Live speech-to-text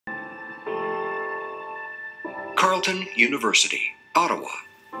Carleton University, Ottawa.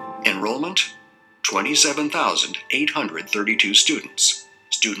 Enrollment, 27,832 students.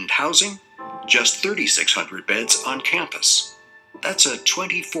 Student housing, just 3,600 beds on campus. That's a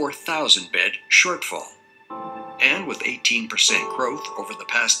 24,000 bed shortfall. And with 18% growth over the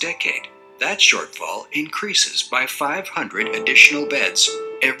past decade, that shortfall increases by 500 additional beds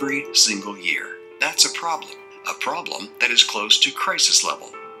every single year. That's a problem that is close to crisis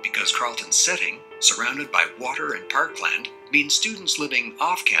level, because Carleton's setting, surrounded by water and parkland, means students living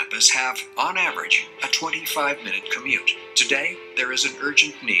off campus have, on average, a 25-minute commute. Today, there is an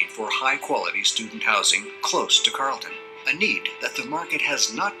urgent need for high-quality student housing close to Carleton, a need that the market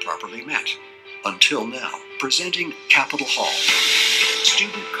has not properly met. Until now, presenting Capital Hall,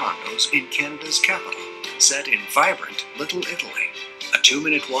 student condos in Canada's capital, set in vibrant Little Italy. A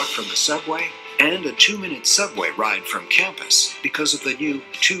 2-minute walk from the subway, and a 2-minute subway ride from campus because of the new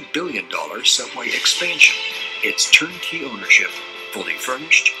 $2 billion subway expansion. It's turnkey ownership, fully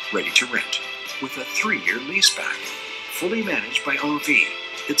furnished, ready to rent, with a 3-year leaseback, fully managed by OV.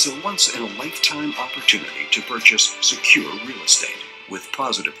 It's a once-in-a-lifetime opportunity to purchase secure real estate with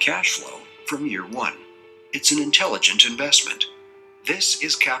positive cash flow from year one. It's an intelligent investment. This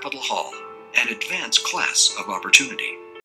is Capital Hall, an advanced class of opportunity.